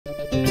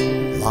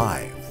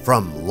Live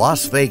from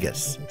Las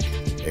Vegas,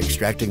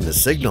 extracting the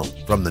signal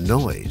from the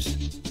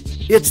noise.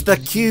 It's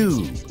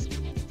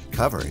theCUBE,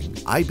 covering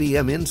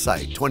IBM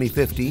Insight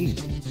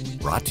 2015.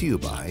 Brought to you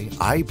by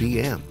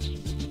IBM.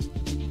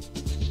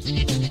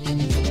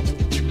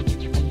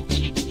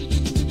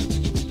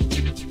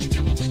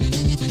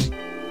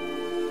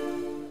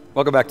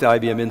 Welcome back to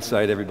IBM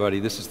Insight, everybody.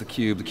 This is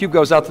theCUBE. theCUBE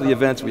goes out to the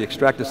events, we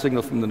extract the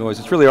signal from the noise.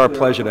 It's really our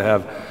pleasure to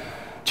have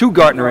two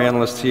Gartner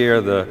analysts here,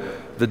 the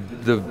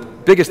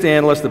biggest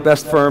analyst, the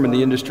best firm in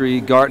the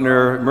industry,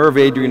 Gartner. Merv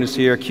Adrian is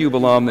here, CUBE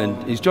alum,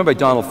 and he's joined by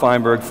Donald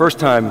Feinberg, first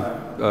time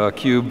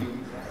CUBE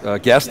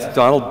guest.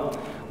 Donald,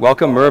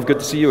 welcome. Merv, good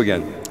to see you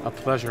again. A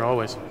pleasure,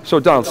 always. So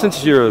Donald,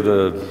 since you're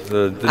the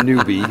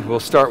newbie, we'll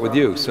start with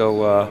you.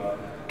 So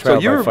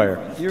you've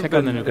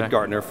been at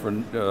Gartner for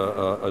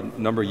a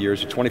number of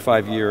years, a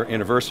 25-year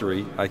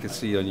anniversary, I can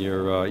see on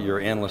your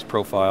analyst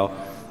profile.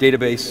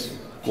 Database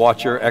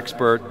watcher,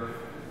 expert.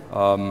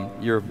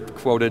 You're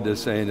quoted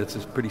as saying it's a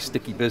pretty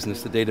sticky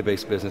business, the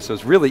database business, so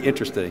it's really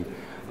interesting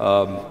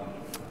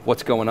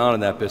what's going on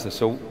in that business.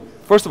 So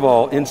first of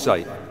all,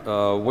 Insight.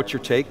 What's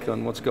your take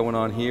on what's going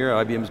on here?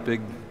 IBM's big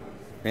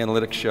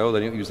analytics show, they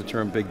don't use the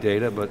term big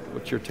data, but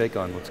what's your take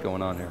on what's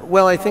going on here?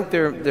 Well, I think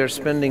they're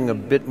spending a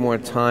bit more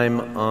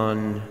time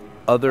on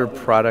other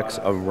products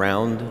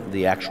around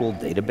the actual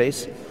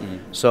database.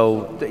 Mm-hmm.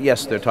 So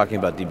yes, they're talking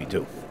about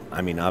DB2,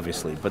 I mean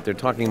obviously, but they're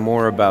talking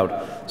more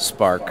about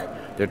Spark,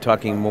 they're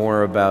talking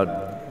more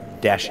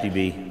about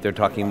DashDB, they're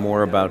talking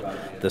more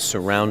about the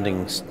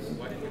surrounding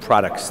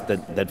products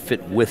that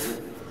fit with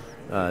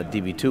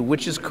DB2,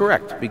 which is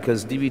correct,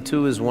 because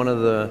DB2 is one of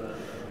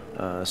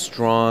the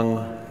strong,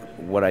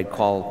 what I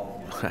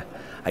call,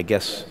 I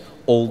guess,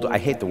 old, I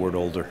hate the word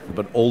older,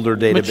 but older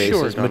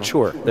databases.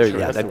 Mature. There,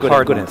 yeah, that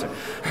good answer.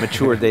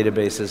 Mature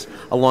databases,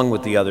 along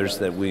with the others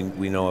that we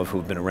know of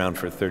who've been around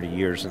for 30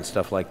 years and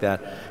stuff like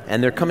that.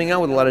 And they're coming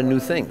out with a lot of new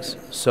things.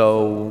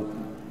 So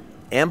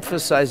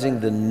emphasizing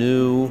the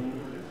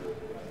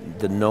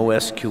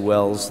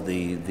NoSQLs,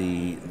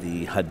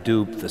 the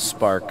Hadoop, the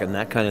Spark, and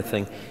that kind of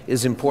thing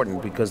is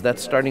important because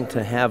that's starting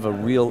to have a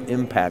real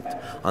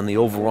impact on the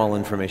overall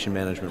information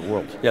management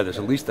world. Yeah, there's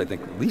I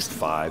think at least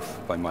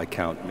 5, by my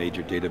count,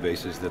 major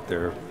databases that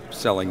they're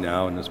selling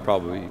now, and there's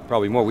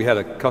probably more. We had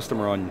a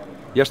customer on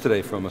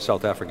yesterday from a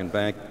South African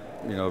bank,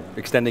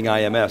 extending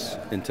IMS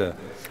into...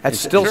 That's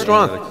still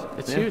strong.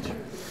 It's huge.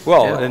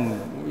 Well, and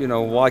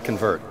why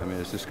convert? I mean,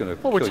 it's just going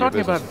to Well, we're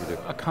talking about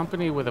a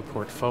company with a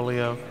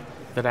portfolio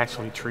that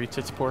actually treats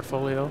its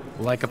portfolio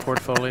like a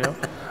portfolio,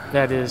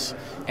 that is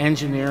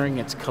engineering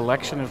its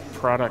collection of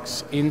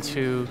products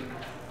into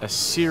a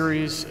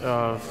series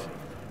of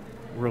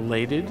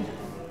related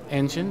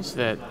engines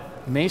that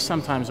may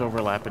sometimes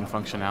overlap in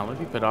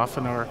functionality, but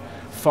often are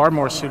far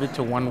more suited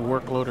to one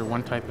workload or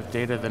one type of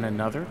data than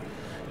another.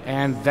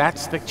 And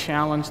that's the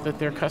challenge that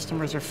their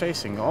customers are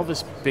facing. All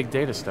this big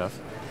data stuff,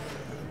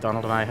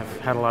 Donald and I have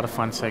had a lot of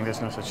fun saying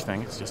there's no such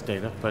thing, it's just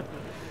data, but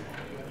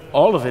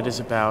all of it is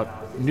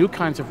about new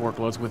kinds of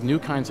workloads with new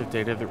kinds of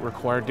data that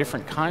require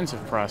different kinds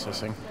of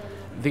processing.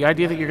 The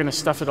idea that you're going to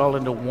stuff it all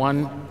into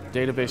one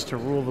database to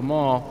rule them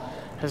all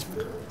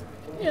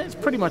it's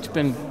pretty much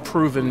been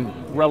proven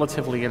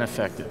relatively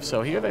ineffective.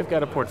 So here they've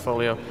got a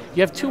portfolio.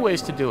 You have two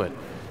ways to do it.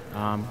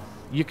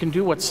 You can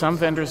do what some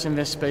vendors in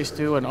this space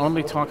do and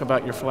only talk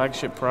about your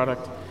flagship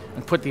product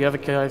and put the other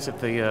guys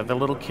at the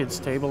little kids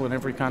table in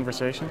every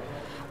conversation.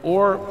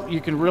 Or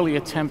you can really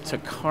attempt to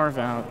carve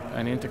out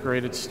an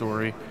integrated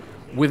story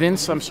within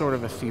some sort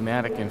of a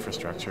thematic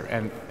infrastructure.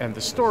 And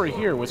the story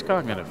here was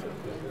cognitive,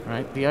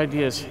 right? The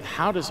idea is,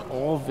 how does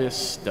all this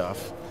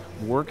stuff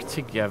work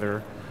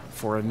together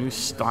for a new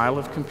style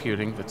of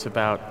computing that's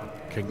about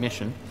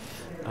cognition?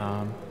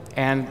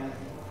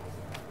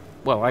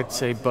 Well, I'd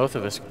say both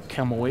of us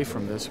come away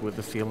from this with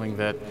the feeling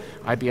that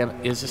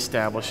IBM is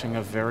establishing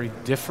a very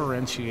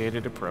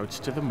differentiated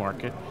approach to the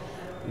market,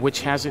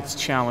 which has its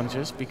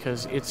challenges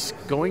because it's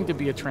going to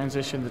be a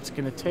transition that's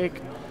going to take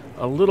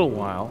a little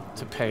while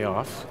to pay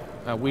off.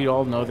 We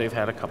all know they've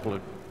had a couple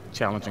of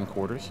challenging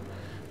quarters.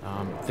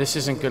 This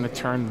isn't going to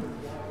turn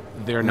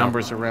their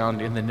numbers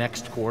around in the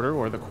next quarter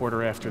or the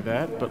quarter after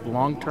that, but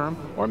long term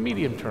or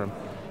medium term,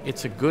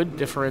 it's a good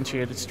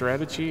differentiated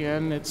strategy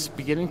and it's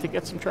beginning to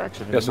get some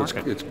traction in the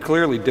market. It's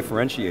clearly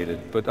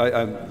differentiated, but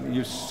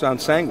you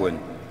sound sanguine.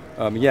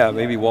 Yeah,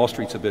 maybe Wall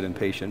Street's a bit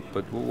impatient,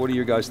 but what are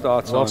your guys'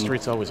 thoughts on... Wall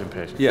Street's always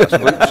impatient. Yes,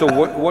 so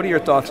what are your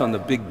thoughts on the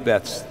big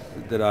bets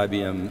that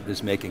IBM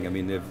is making? I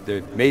mean,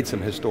 they've made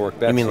some historic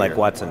bets. You mean like here.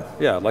 Watson?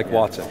 Yeah, like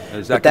Watson.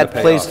 Is that but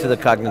that plays off? To the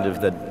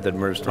cognitive that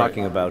Merv's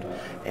talking about.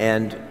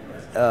 And,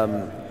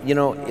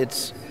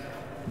 it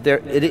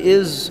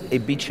is a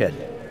beachhead.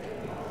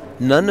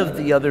 None of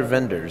the other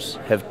vendors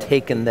have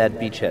taken that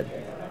beachhead.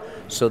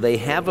 So they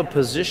have a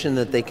position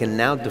that they can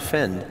now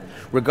defend.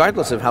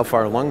 Regardless of how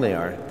far along they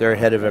are, they're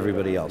ahead of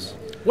everybody else.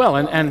 Well,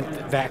 and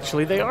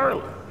actually they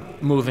are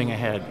moving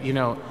ahead.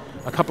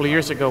 A couple of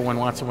years ago when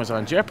Watson was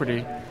on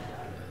Jeopardy,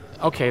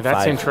 okay,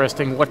 that's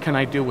interesting, what can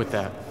I do with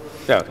that?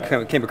 Yeah, it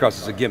kind of came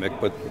across as a gimmick,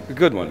 but a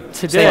good one.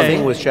 Same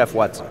thing with Chef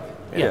Watson.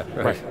 Yeah,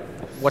 right.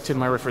 What's in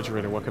my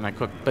refrigerator, what can I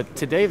cook? But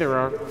today there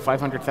are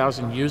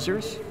 500,000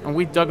 users, and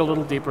we dug a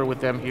little deeper with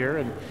them here,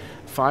 and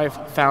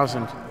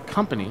 5,000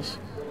 companies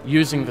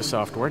using the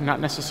software, not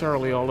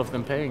necessarily all of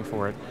them paying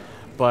for it.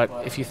 But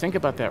if you think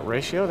about that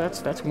ratio,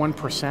 that's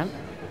 1%.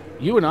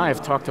 You and I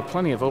have talked to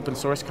plenty of open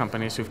source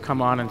companies who've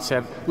come on and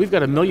said, we've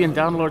got 1 million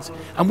downloads,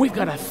 and we've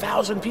got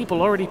 1,000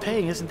 people already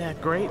paying, isn't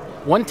that great?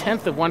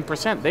 1/10 of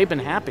 1%, they've been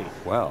happy.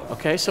 Wow.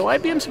 Okay, so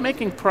IBM's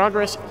making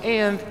progress,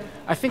 and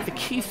I think the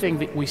key thing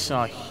that we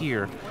saw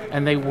here,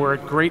 and they were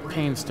at great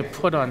pains to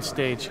put on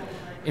stage,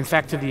 in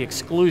fact to the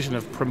exclusion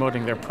of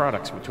promoting their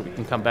products, which we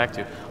can come back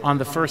to, on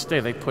the first day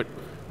they put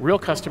real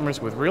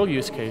customers with real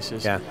use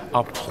cases,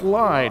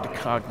 applied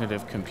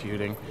cognitive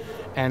computing,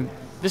 and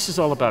this is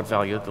all about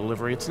value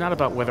delivery. It's not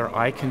about whether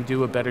I can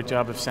do a better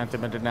job of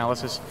sentiment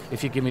analysis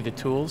if you give me the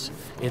tools.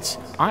 It's,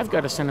 I've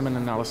got a sentiment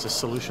analysis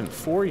solution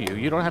for you.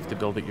 You don't have to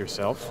build it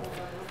yourself.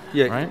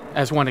 Yeah. Right?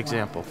 As one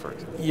example, for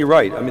example. You're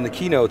right. I mean, the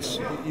keynotes,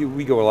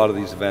 we go to a lot of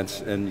these events,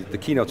 and the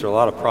keynotes are a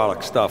lot of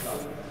product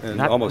stuff, and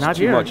almost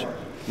too much.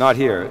 Not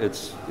here.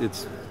 It's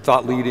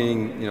thought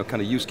leading,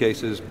 kind of use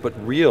cases, but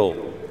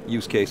real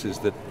use cases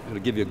that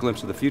give you a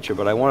glimpse of the future.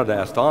 But I wanted to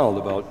ask Donald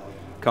about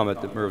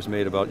comment that Merv's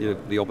made about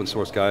the open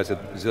source guys at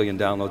a zillion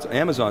downloads.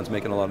 Amazon's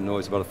making a lot of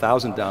noise, about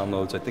 1,000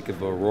 downloads, I think,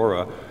 of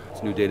Aurora.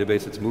 It's a new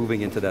database that's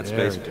moving into that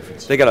space.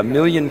 They got 1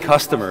 million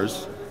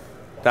customers,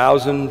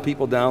 1,000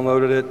 people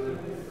downloaded it.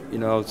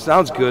 It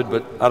sounds good,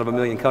 but out of 1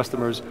 million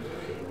customers,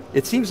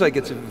 it seems like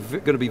it's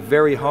going to be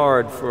very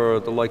hard for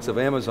the likes of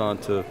Amazon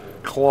to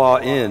claw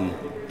in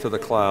to the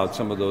cloud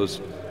some of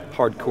those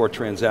hardcore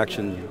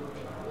transaction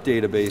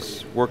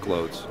database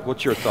workloads.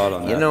 What's your thought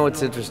on that?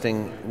 It's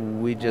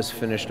interesting. We just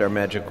finished our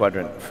Magic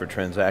Quadrant for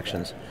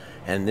transactions,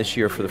 and this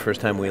year, for the first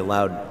time, we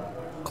allowed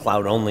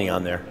cloud only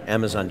on there.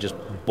 Amazon just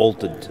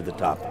bolted to the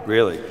top.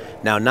 Really?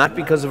 Now, not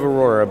because of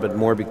Aurora, but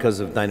more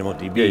because of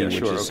DynamoDB,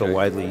 which is so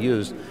widely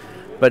used.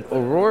 But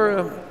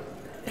Aurora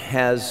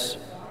has,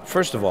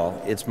 first of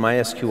all, it's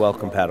MySQL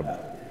compatible.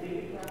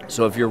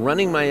 So if you're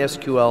running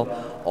MySQL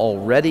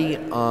already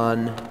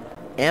on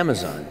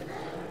Amazon,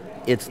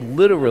 it's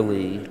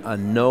literally a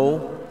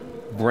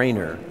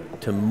no-brainer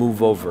to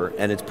move over,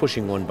 and it's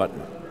pushing one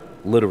button,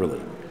 literally.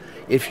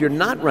 If you're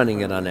not running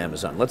it on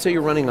Amazon, let's say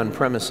you're running on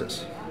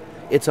premises,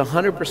 it's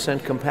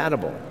 100%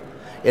 compatible.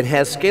 It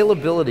has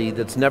scalability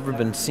that's never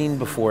been seen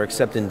before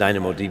except in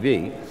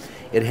DynamoDB.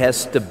 It has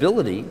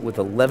stability with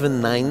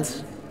 11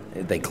 nines,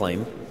 they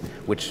claim,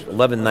 which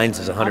 11 nines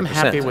is 100%. I'm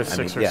happy with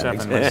 6 or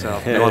 7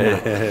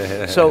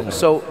 myself.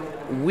 So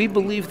we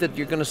believe that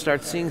you're going to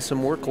start seeing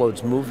some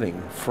workloads moving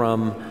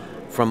from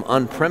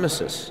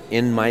on-premises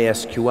in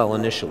MySQL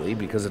initially,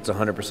 because it's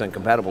 100%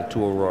 compatible,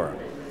 to Aurora.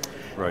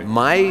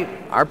 Right.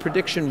 Our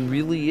prediction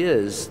really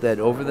is that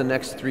over the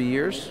next 3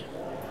 years,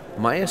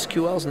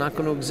 MySQL is not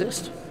going to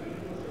exist,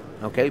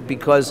 okay?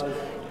 Because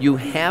you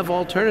have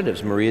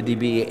alternatives,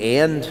 MariaDB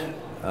and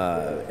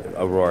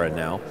Aurora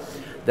now,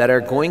 that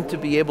are going to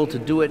be able to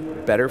do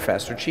it better,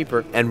 faster,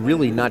 cheaper, and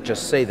really not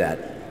just say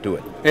that, do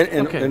it.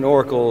 And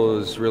Oracle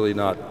is really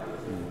not,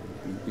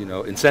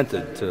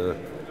 incented to.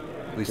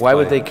 At least why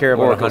would they care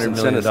about $100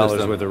 million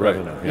worth of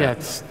revenue? Yeah,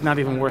 it's not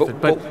even worth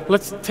it. But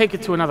let's take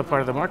it to another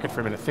part of the market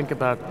for a minute. Think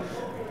about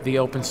the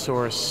open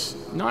source,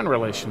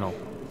 non-relational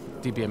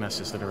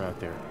DBMSs that are out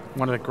there.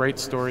 One of the great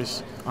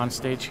stories on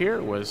stage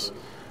here was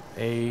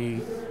a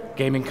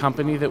gaming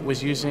company that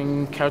was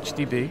using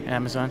CouchDB,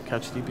 Amazon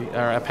CouchDB,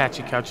 or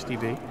Apache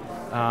CouchDB.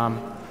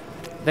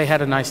 They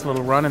had a nice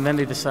little run, and then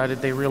they decided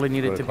they really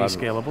needed to be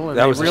scalable, and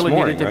they really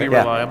needed to be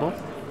reliable.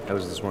 That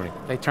was this morning.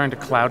 They turned to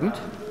Cloudant,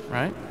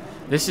 right?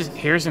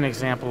 Here's an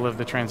example of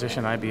the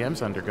transition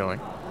IBM's undergoing.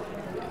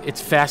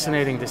 It's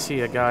fascinating to see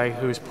a guy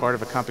who's part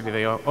of a company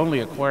they only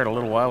acquired a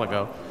little while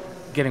ago,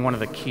 getting one of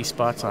the key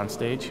spots on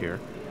stage here.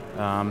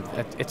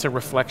 It's a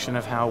reflection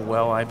of how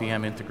well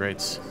IBM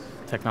integrates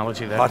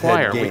technology that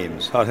acquire.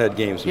 Hothead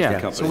games. Yeah, the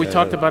company. So we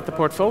talked about the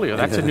portfolio.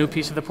 That's a new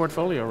piece of the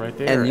portfolio right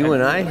there. And you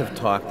and I have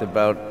talked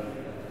about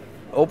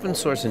open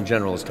source in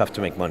general is tough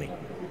to make money,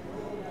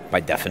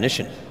 by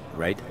definition,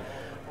 right?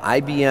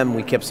 IBM,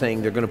 we kept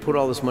saying they're going to put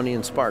all this money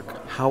in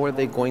Spark. How are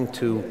they going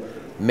to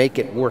make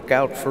it work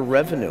out for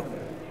revenue?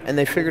 And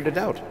they figured it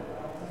out.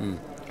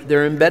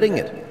 They're embedding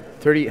it.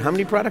 30, how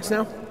many products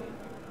now?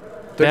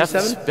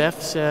 37?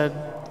 Beth said,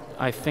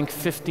 I think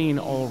 15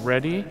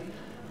 already.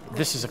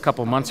 This is a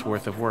couple months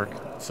worth of work,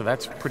 so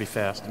that's pretty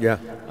fast. Yeah.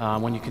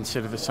 When you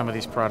consider that some of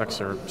these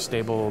products are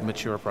stable,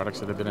 mature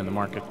products that have been in the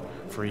market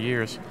for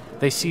years.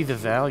 They see the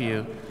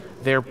value.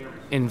 They're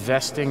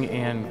investing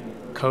in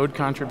code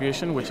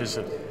contribution, which is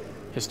a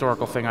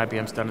historical thing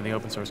IBM's done in the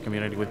open source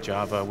community with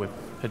Java, with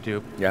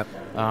Hadoop. Yeah.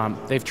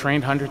 They've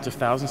trained hundreds of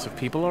thousands of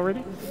people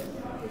already.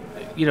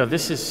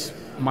 This is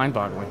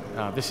mind-boggling.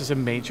 This is a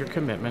major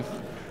commitment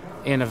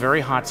in a very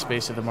hot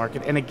space of the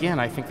market. And again,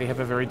 I think they have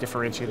a very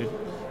differentiated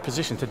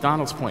position. To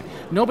Donald's point,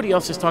 nobody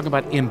else is talking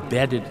about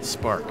embedded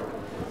Spark.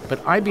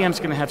 But IBM's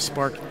going to have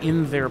Spark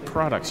in their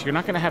products. You're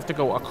not going to have to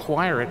go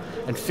acquire it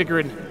and figure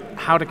out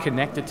how to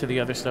connect it to the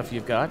other stuff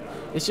you've got.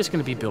 It's just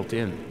going to be built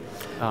in.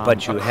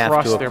 But you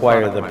have to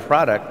acquire the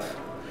product,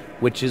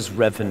 which is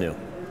revenue.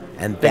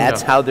 And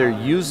that's how they're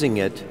using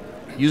it,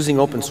 using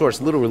open source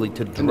literally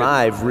to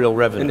drive real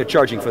revenue. And they're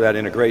charging for that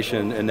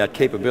integration and that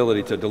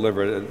capability to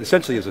deliver it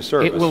essentially as a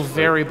service. It will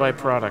vary by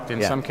product.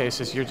 In some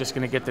cases, you're just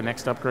going to get the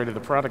next upgrade of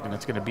the product and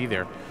it's going to be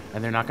there,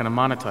 and they're not going to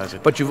monetize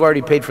it. But you've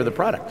already paid for the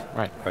product.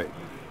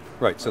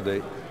 Right,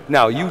 so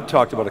now you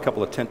talked about a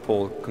couple of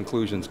tentpole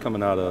conclusions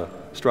coming out of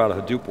Strata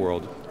Hadoop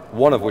world,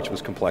 one of which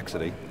was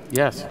complexity.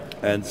 Yes.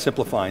 And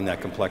simplifying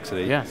that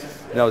complexity. Yes.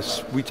 Now,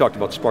 we talked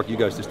about Spark, you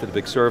guys just did a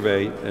big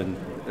survey, and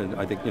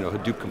I think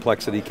Hadoop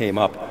complexity came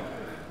up.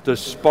 Does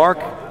Spark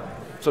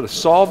sort of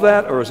solve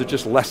that, or is it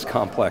just less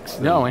complex?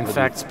 No, in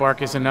fact,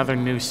 Spark is another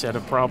new set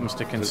of problems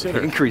to consider.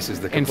 It increases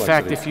the complexity.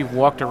 In fact, if you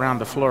walked around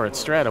the floor at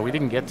Strata, we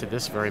didn't get to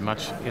this very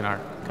much in our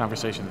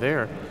conversation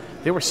there.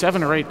 There were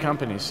 7 or 8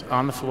 companies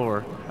on the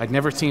floor I'd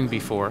never seen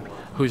before,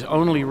 whose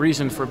only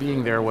reason for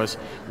being there was,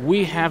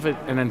 we have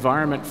an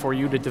environment for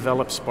you to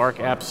develop Spark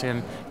apps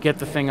in, get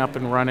the thing up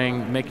and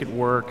running, make it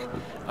work,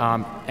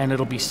 and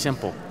it'll be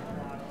simple.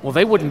 Well,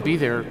 they wouldn't be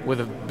there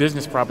with a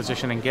business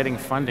proposition and getting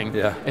funding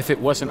if it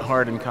wasn't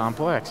hard and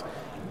complex.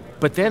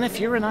 But then if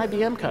you're an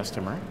IBM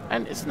customer,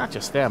 and it's not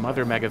just them,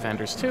 other mega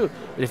vendors too,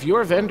 but if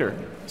your vendor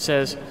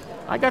says,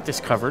 I got this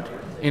covered,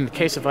 in the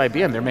case of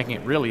IBM, they're making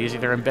it really easy,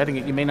 they're embedding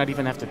it, you may not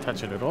even have to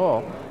touch it at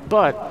all,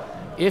 but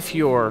if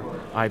you're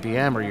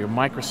IBM or you're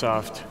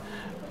Microsoft,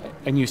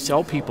 and you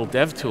sell people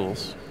dev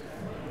tools,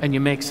 and you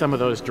make some of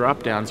those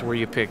drop downs where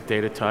you pick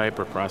data type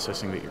or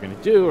processing that you're going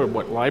to do, or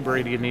what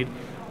library do you need,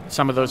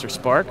 some of those are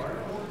Spark,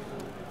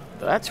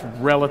 that's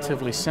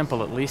relatively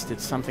simple, at least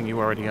it's something you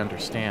already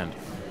understand.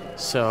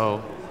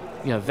 So,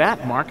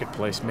 that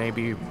marketplace may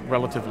be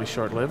relatively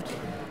short-lived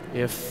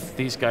if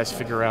these guys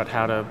figure out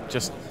how to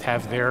just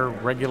have their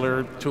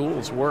regular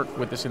tools work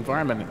with this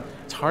environment.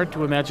 It's hard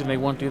to imagine they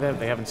won't do that,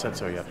 they haven't said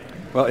so yet.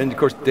 Well, and of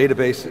course,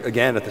 database,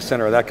 again, at the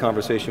center of that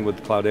conversation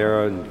with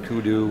Cloudera and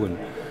Kudu,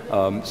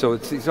 and so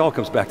it all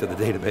comes back to the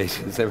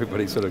database, as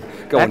everybody's sort of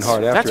going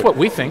hard after it. That's what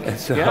we think,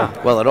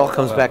 Well, it all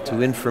comes back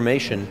to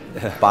information,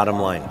 bottom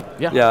line.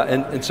 Yeah,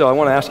 and so I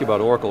want to ask you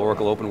about Oracle.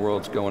 Oracle Open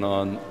World's going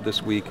on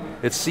this week.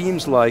 It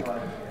seems like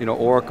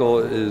Oracle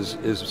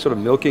is sort of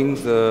milking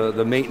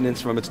the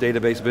maintenance from its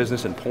database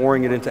business and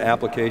pouring it into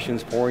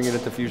applications, pouring it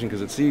into Fusion,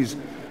 because it sees,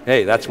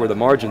 hey, that's where the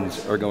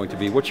margins are going to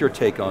be. What's your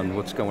take on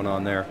what's going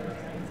on there?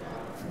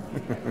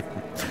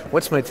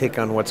 What's my take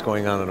on what's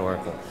going on in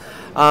Oracle?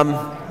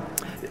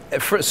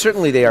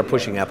 Certainly they are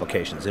pushing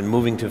applications and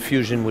moving to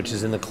Fusion, which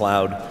is in the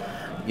cloud.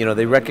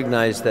 They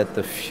recognize that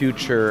the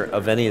future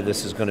of any of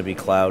this is going to be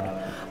cloud.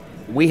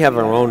 We have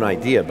our own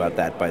idea about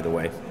that, by the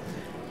way.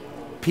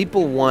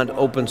 People want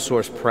open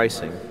source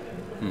pricing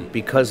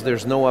because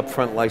there's no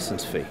upfront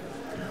license fee.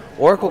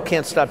 Oracle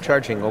can't stop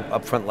charging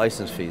upfront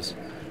license fees,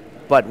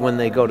 but when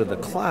they go to the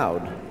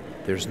cloud,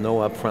 there's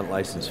no upfront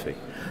license fee.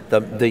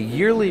 The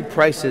yearly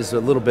price is a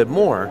little bit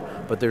more,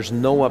 but there's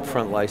no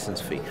upfront license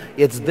fee.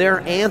 It's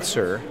their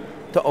answer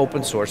to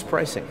open source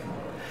pricing.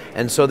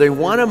 And so they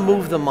want to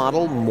move the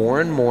model more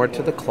and more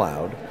to the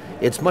cloud.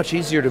 It's much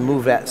easier to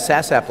move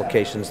SaaS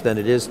applications than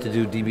it is to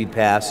do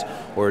DB-PaaS,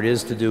 or it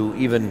is to do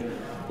even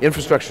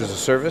infrastructure as a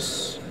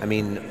service. I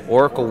mean,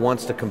 Oracle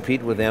wants to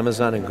compete with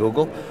Amazon and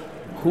Google.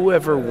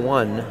 Whoever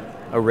won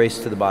a race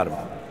to the bottom?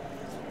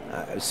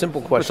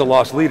 Simple question. It's a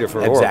lost leader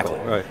for Oracle.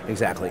 Oracle. Right.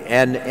 Exactly.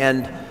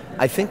 And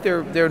I think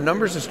their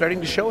numbers are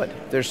starting to show it.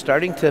 They're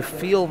starting to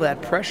feel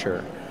that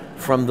pressure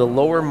from the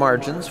lower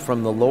margins,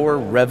 from the lower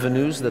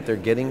revenues that they're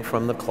getting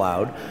from the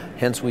cloud.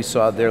 Hence we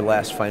saw their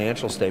last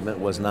financial statement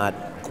was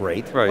not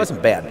great. Right. It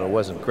wasn't bad, but it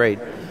wasn't great.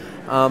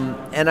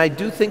 And I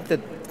do think that,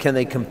 can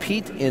they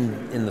compete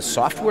in the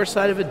software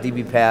side of it,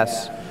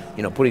 DB-PaaS,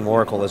 putting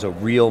Oracle as a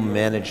real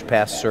managed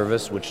PaaS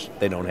service, which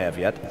they don't have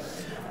yet,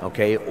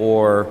 okay,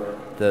 or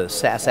the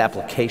SaaS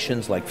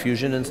applications like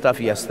Fusion and stuff,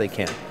 yes they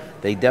can.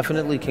 They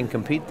definitely can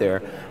compete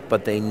there,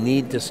 but they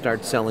need to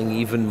start selling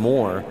even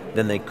more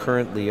than they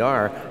currently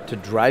are to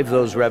drive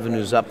those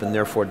revenues up and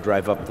therefore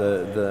drive up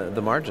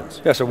the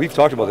margins. Yeah, so we've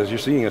talked about this. You're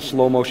seeing a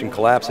slow motion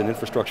collapse in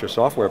infrastructure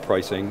software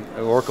pricing,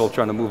 Oracle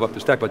trying to move up the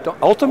stack, but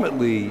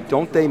ultimately,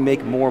 don't they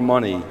make more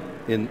money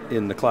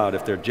in the cloud?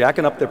 If they're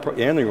jacking up their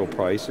annual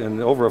price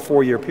and over a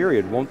 4-year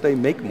period, won't they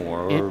make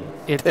more? Or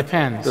it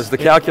depends. Does the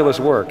calculus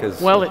work?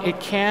 Well, it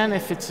can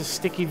if it's as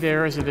sticky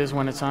there as it is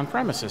when it's on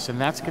premises, and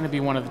that's going to be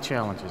one of the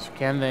challenges.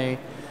 Can they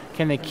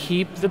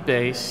keep the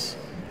base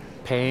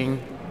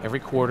paying every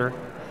quarter,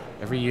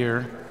 every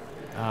year?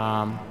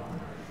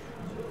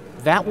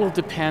 That will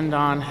depend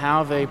on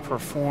how they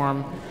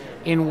perform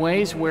in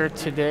ways where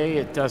today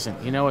it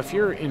doesn't. If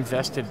you're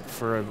invested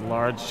for a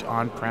large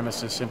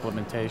on-premises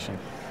implementation,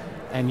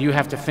 and you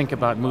have to think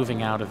about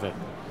moving out of it,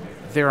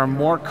 there are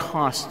more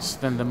costs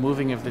than the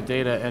moving of the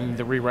data and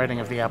the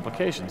rewriting of the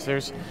applications.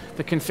 There's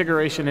the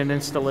configuration and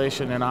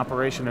installation and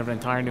operation of an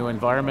entire new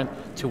environment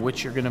to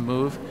which you're going to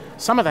move.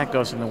 Some of that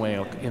goes in the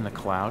way in the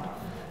cloud.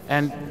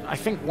 And I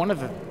think one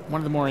of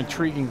the more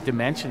intriguing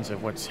dimensions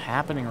of what's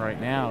happening right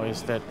now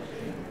is that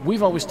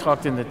we've always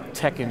talked in the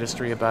tech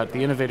industry about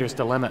the innovator's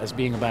dilemma as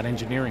being about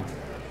engineering.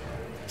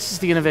 This is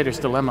the innovator's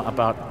dilemma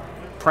about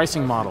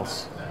pricing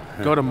models,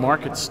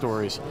 go-to-market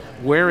stories.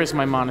 Where is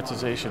my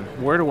monetization?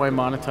 Where do I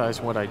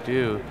monetize what I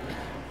do?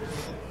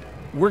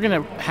 We're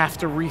going to have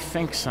to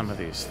rethink some of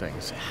these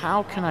things.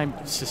 How can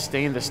I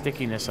sustain the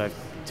stickiness I've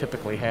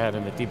typically had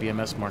in the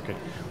DBMS market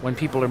when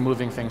people are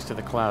moving things to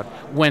the cloud?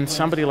 When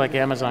somebody like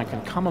Amazon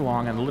can come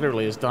along and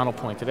literally, as Donald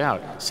pointed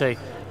out, say,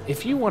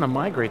 if you want to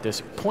migrate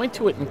this, point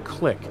to it and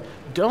click.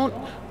 Don't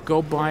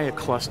go buy a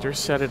cluster,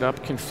 set it up,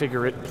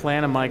 configure it,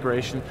 plan a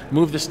migration,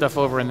 move the stuff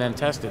over and then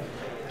test it.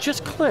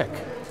 Just click.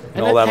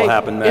 And all that'll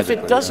happen magically.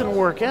 If it doesn't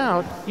work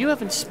out, you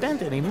haven't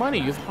spent any money,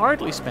 you've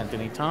hardly spent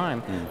any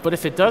time. But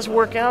if it does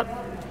work out,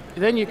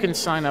 then you can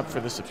sign up for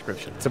the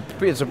subscription. It's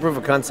a proof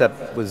of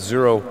concept with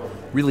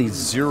really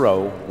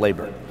zero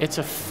labor. It's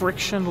a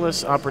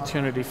frictionless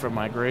opportunity for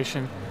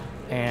migration,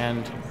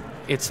 and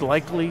it's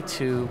likely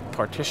to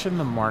partition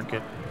the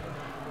market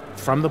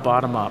from the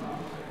bottom up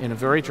in a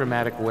very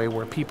dramatic way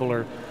where people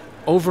are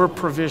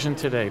over-provisioned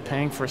today,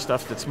 paying for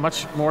stuff that's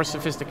much more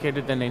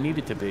sophisticated than they need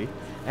it to be,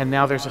 and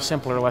now there's a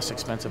simpler, less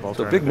expensive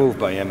alternative. So big move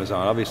by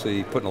Amazon,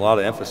 obviously putting a lot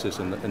of emphasis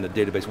in the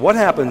database. What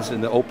happens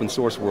in the open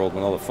source world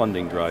when all the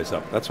funding dries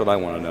up? That's what I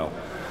want to know.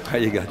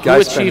 You got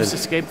guys who achieves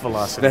escape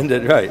velocity?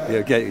 Right,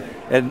 okay.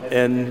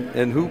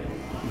 And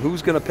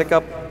who's going to pick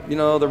up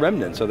the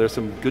remnants? So there's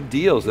some good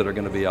deals that are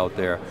going to be out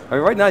there. I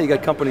mean, right now you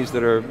got companies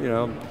that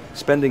are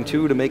spending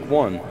 2 to make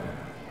 1.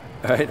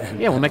 Right?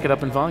 Yeah, we'll make it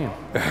up in volume.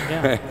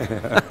 Yeah.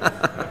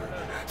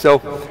 So,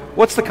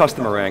 what's the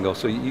customer angle?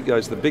 So, you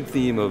guys, the big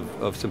theme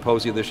of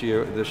Symposia this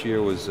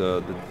year was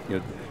the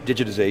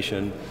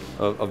digitization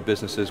of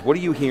businesses. What are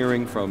you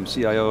hearing from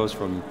CIOs,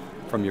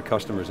 from your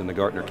customers in the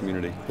Gartner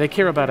community? They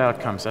care about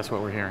outcomes. That's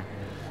what we're hearing.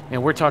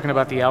 And we're talking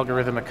about the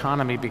algorithm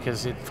economy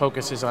because it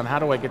focuses on how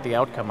do I get the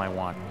outcome I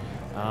want.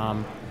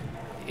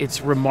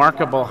 It's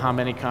remarkable how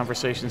many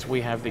conversations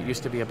we have that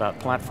used to be about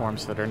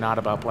platforms that are not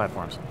about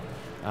platforms.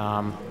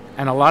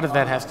 And a lot of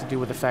that has to do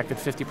with the fact that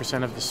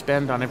 50% of the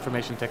spend on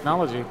information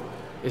technology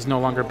is no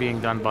longer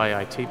being done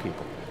by IT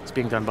people. It's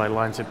being done by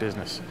lines of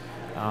business.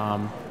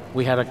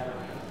 We had an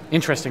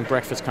interesting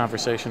breakfast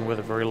conversation with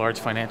a very large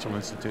financial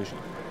institution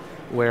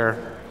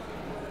where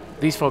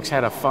these folks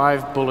had a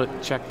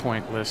 5-bullet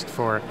checkpoint list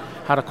for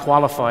how to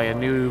qualify a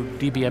new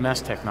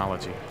DBMS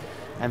technology.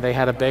 And they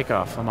had a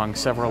bake-off among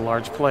several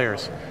large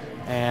players.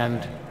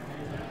 And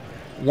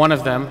one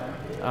of them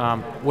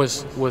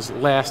was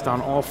last on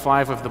all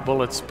 5 of the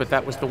bullets, but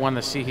that was the one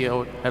the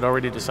CEO had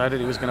already decided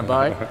he was going to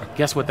buy.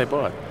 Guess what they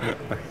bought?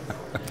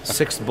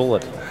 6th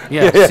bullet.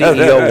 Yeah.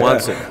 CEO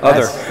wants it.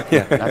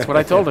 That's what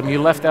I told him.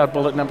 You left out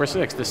bullet number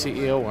 6. The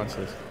CEO wants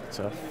it.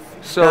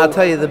 So I'll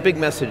tell you, the big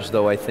message,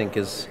 though, I think,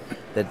 is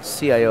that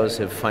CIOs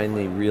have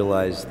finally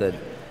realized that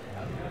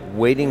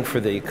waiting for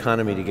the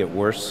economy to get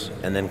worse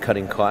and then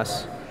cutting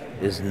costs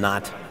is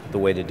not the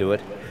way to do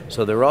it.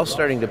 So they're all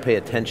starting to pay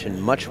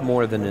attention much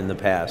more than in the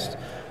past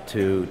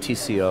to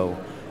TCO,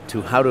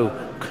 to how to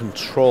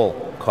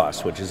control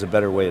costs, which is a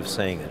better way of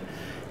saying it.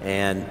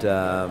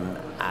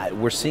 And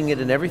we're seeing it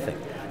in everything.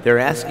 They're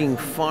asking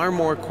far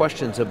more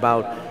questions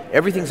about,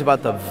 everything's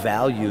about the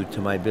value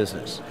to my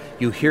business.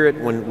 You hear it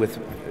with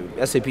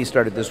SAP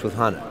started this with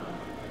HANA.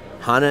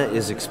 HANA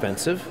is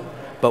expensive,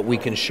 but we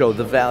can show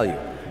the value.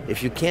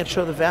 If you can't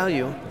show the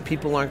value,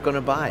 people aren't going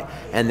to buy.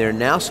 And they're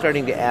now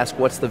starting to ask,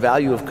 what's the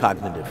value of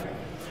cognitive?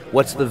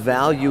 What's the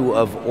value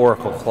of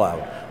Oracle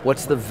Cloud?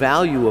 What's the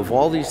value of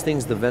all these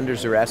things the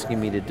vendors are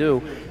asking me to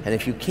do? And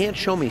if you can't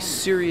show me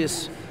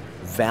serious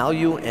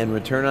value and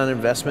return on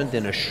investment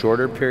in a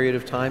shorter period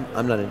of time,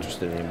 I'm not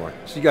interested anymore.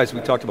 So you guys,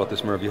 we talked about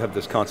this, Merv, you have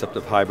this concept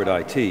of hybrid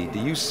IT. Do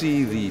you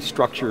see the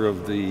structure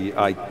of the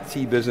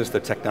IT business, the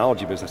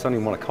technology business, I don't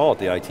even want to call it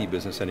the IT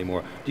business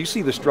anymore, do you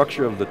see the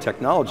structure of the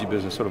technology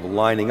business sort of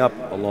lining up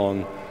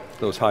along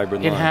those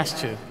hybrid lines? It has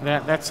to.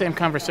 That same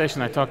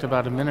conversation I talked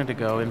about a minute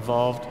ago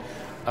involved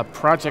a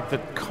project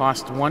that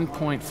cost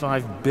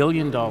 $1.5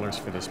 billion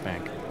for this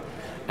bank.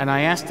 And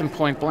I asked him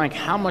point blank,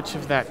 how much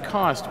of that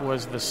cost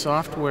was the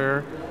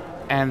software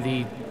and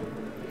the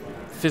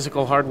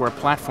physical hardware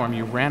platform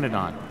you ran it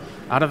on?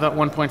 Out of that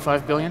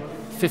 1.5 billion,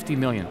 50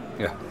 million.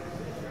 Yeah.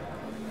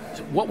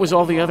 So what was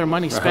all the other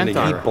money spent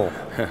on? People.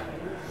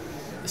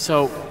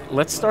 So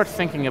let's start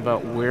thinking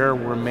about where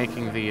we're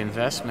making the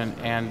investment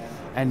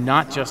and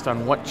not just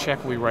on what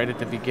check we write at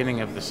the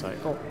beginning of the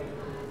cycle.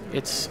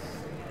 It's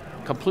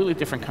a completely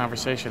different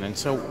conversation. And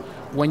so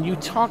when you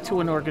talk to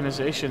an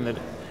organization that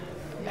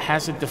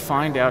has a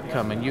defined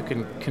outcome and you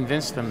can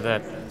convince them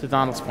that, to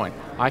Donald's point,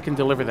 I can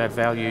deliver that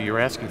value you're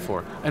asking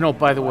for. And oh,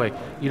 by the way,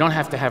 you don't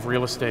have to have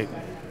real estate,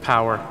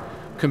 power,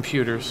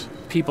 computers,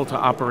 people to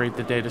operate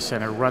the data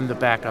center, run the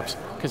backups,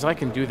 because I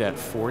can do that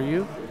for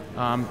you.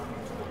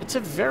 It's a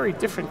very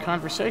different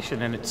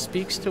conversation, and it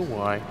speaks to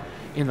why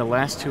in the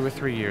last 2 or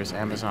 3 years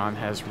Amazon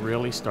has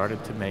really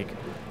started to make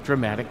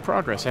dramatic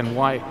progress, and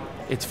why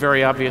it's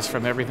very obvious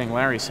from everything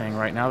Larry's saying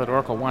right now that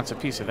Oracle wants a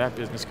piece of that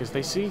business because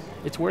they see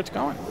it's where it's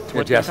going. It's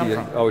where it's Jesse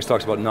always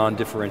talks about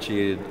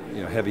non-differentiated,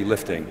 heavy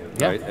lifting,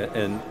 right?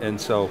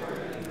 And so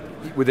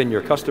within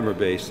your customer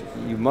base,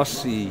 you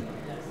must see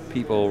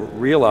people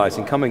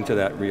realizing, coming to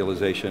that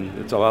realization,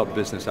 it's about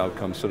business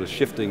outcomes, sort of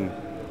shifting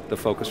the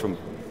focus from,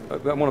 I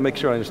want to make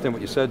sure I understand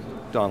what you said,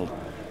 Donald,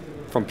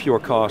 from pure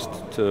cost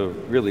to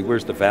really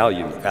where's the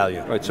value?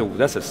 Value. Right, so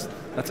that's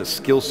a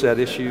skill set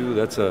issue,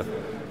 that's a,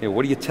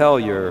 what do you tell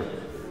your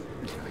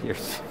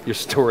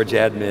storage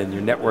admin,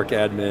 your network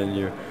admin,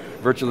 your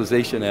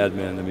virtualization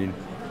admin? I mean,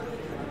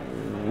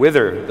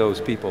 whither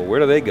those people, where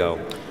do they go?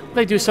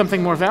 They do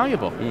something more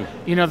valuable.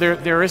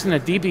 There isn't a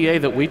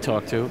DBA that we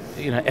talk to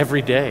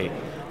every day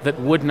that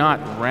would not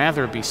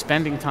rather be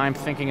spending time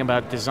thinking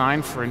about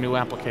design for a new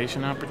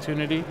application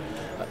opportunity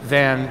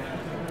than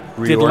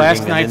did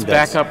last night's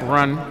backup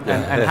run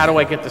and how do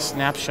I get the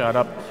snapshot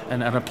up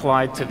and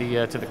applied to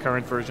the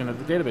current version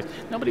of the database.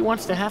 Nobody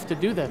wants to have to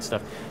do that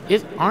stuff.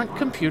 Aren't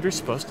computers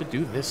supposed to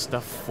do this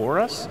stuff for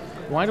us?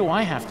 Why do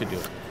I have to do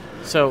it?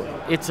 So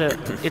it's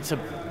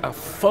a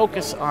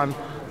focus on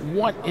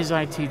what is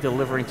IT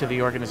delivering to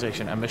the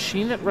organization? A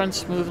machine that runs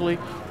smoothly,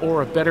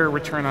 or a better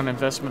return on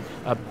investment,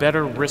 a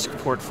better risk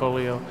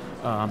portfolio,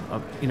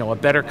 a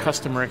better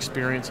customer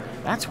experience?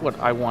 That's what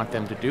I want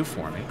them to do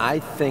for me. I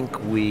think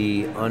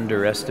we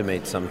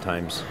underestimate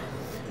sometimes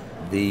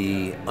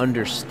the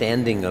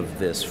understanding of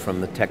this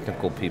from the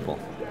technical people.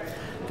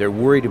 They're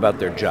worried about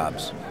their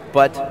jobs.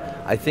 But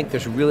I think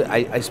there's really,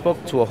 I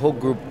spoke to a whole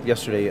group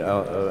yesterday,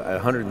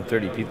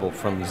 130 people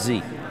from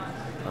Z.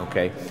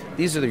 Okay,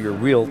 these are your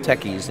real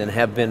techies and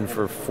have been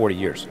for 40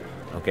 years.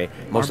 Okay,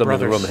 most of them in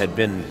the room had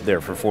been there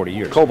for 40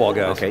 years. COBOL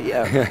guys. Okay,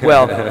 yeah.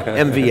 Well,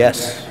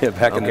 MVS.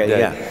 Back in the day.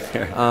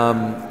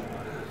 Yeah.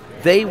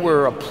 They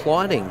were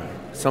applauding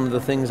some of the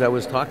things I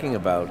was talking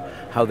about,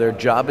 how their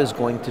job is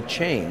going to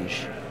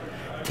change,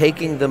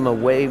 taking them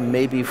away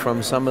maybe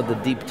from some of the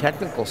deep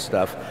technical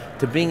stuff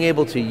to being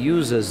able to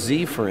use a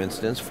Z, for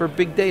instance, for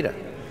big data.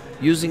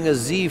 Using a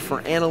Z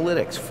for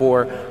analytics,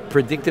 for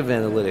predictive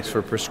analytics,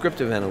 for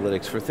prescriptive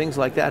analytics, for things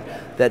like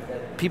that,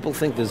 that people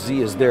think the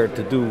Z is there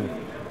to do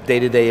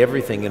day-to-day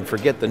everything and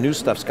forget the new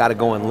stuff's got to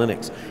go on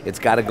Linux, it's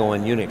got to go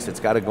on Unix, it's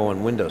got to go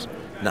on Windows.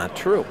 Not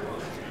true.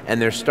 And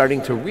they're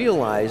starting to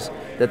realize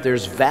that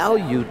there's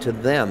value to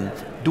them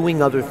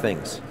doing other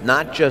things,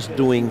 not just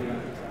doing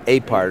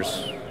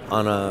APARs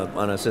on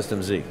a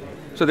System Z.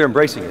 So they're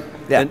embracing it.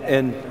 Yeah.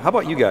 And how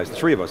about you guys, the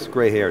three of us,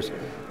 gray hairs?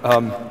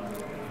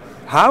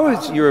 How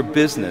is your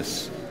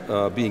business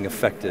being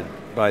affected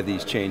by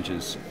these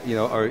changes?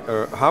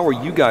 Or how are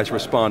you guys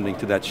responding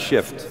to that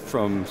shift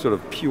from sort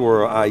of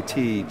pure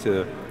IT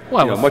to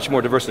much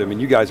more diversity? I mean,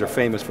 you guys are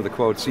famous for the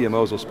quote,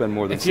 CMOs will spend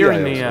more than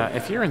CIOs.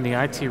 If you're in the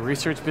IT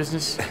research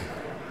business,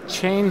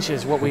 change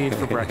is what we eat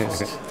for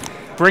breakfast.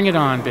 Bring it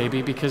on,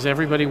 baby, because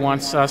everybody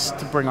wants us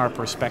to bring our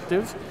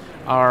perspective,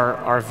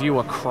 our view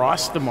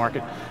across the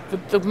market.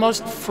 The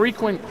most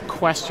frequent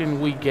question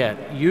we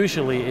get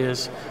usually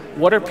is,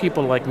 what are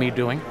people like me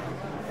doing?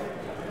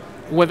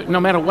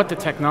 No matter what the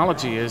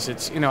technology is,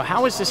 it's,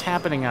 how is this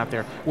happening out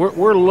there?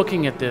 We're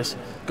looking at this.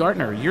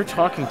 Gartner, you're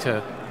talking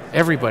to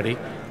everybody.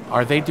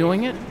 Are they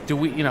doing it? Do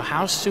we,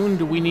 how soon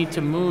do we need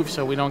to move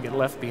so we don't get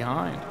left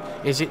behind?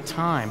 Is it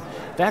time?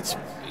 That's,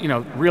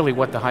 really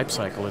what the hype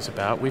cycle is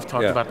about. We've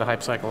talked about the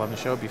hype cycle on the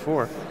show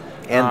before.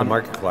 And the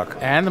market clock.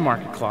 And the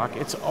market clock.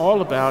 It's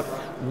all about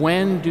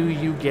when do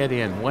you get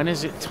in? When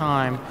is it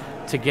time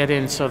to get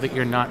in so that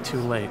you're not too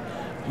late?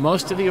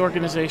 Most of the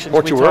organizations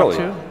we talk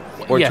to...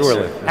 Or yes, too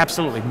early.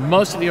 Absolutely.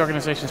 Most of the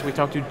organizations we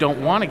talk to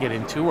don't want to get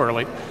in too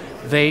early.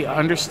 They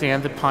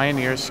understand that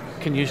pioneers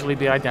can usually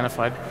be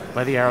identified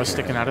by the arrows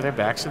sticking out of their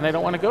backs, and they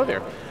don't want to go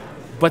there.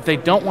 But they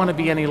don't want to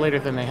be any later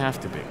than they have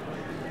to be.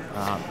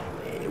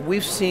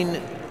 We've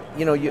seen,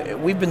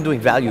 we've been doing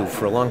value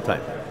for a long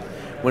time.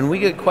 When we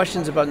get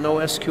questions about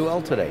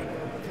NoSQL today,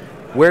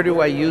 where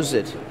do I use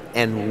it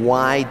and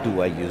why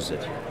do I use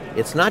it?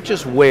 It's not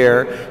just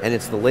where, and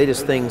it's the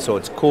latest thing, so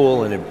it's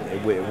cool, and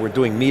we're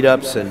doing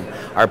meetups, and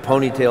our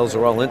ponytails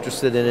are all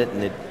interested in it,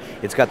 and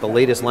it's got the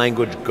latest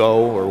language,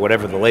 Go, or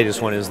whatever the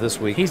latest one is this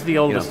week. He's the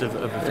oldest of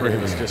the three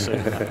of us, just so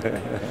you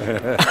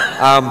know.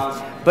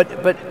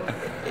 But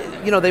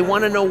they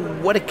want to know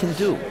what it can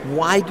do.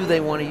 Why do they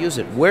want to use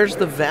it? Where's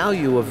the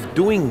value of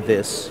doing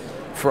this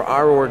for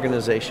our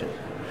organization?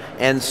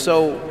 And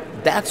so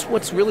that's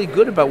what's really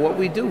good about what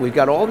we do. We've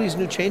got all these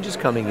new changes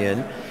coming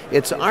in.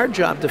 It's our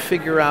job to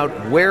figure out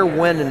where,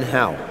 when, and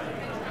how,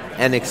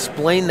 and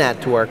explain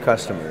that to our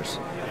customers.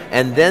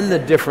 And then the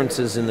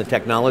differences in the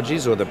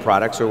technologies or the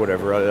products or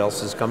whatever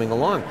else is coming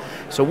along.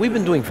 So we've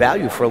been doing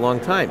value for a long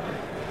time.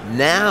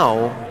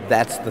 Now,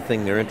 that's the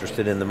thing they're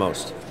interested in the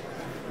most.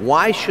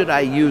 Why should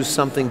I use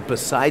something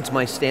besides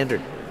my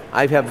standard?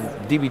 I have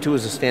DB2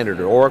 as a standard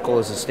or Oracle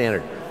as a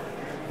standard.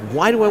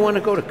 Why do I want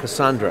to go to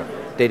Cassandra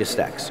data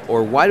stacks?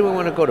 Or why do I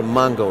want to go to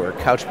Mongo or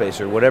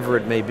Couchbase or whatever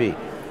it may be?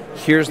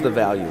 Here's the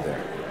value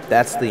there.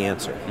 That's the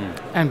answer.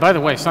 And by the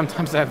way,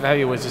 sometimes that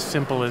value is as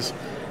simple as,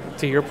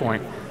 to your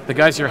point, the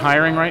guys you're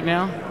hiring right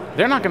now,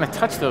 they're not going to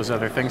touch those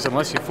other things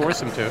unless you force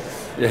them to.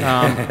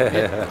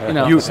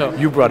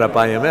 You brought up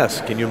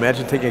IMS. Can you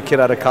imagine taking a kid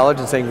out of college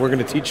and saying, we're going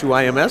to teach you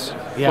IMS?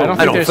 Yeah,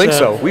 I don't think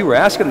so. We were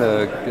asking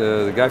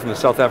the guy from the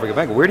South Africa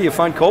Bank, where do you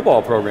find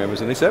COBOL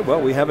programmers? And they said,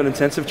 well, we have an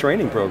intensive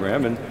training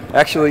program. And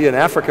actually in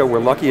Africa, we're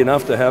lucky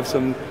enough to have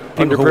some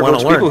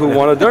underprivileged people who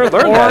want to learn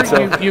that.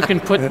 So. You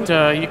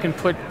can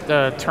put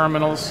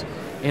terminals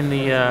in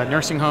the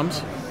nursing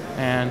homes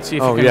and see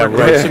if you can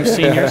recruit some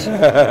seniors.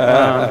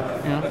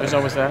 There's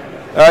always that.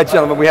 All right,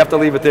 gentlemen, we have to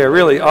leave it there.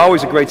 Really,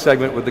 always a great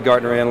segment with the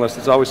Gartner analysts.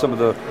 It's always some of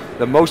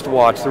the most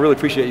watched. I really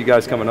appreciate you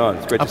guys coming on.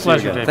 It's great to see you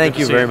again. Dave. Thank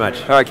you very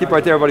much. All right, keep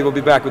right there, everybody. We'll be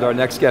back with our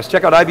next guest.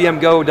 Check out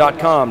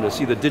IBMGo.com to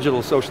see the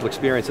digital social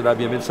experience at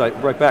IBM Insight.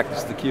 We'll be right back.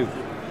 This is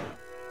theCUBE.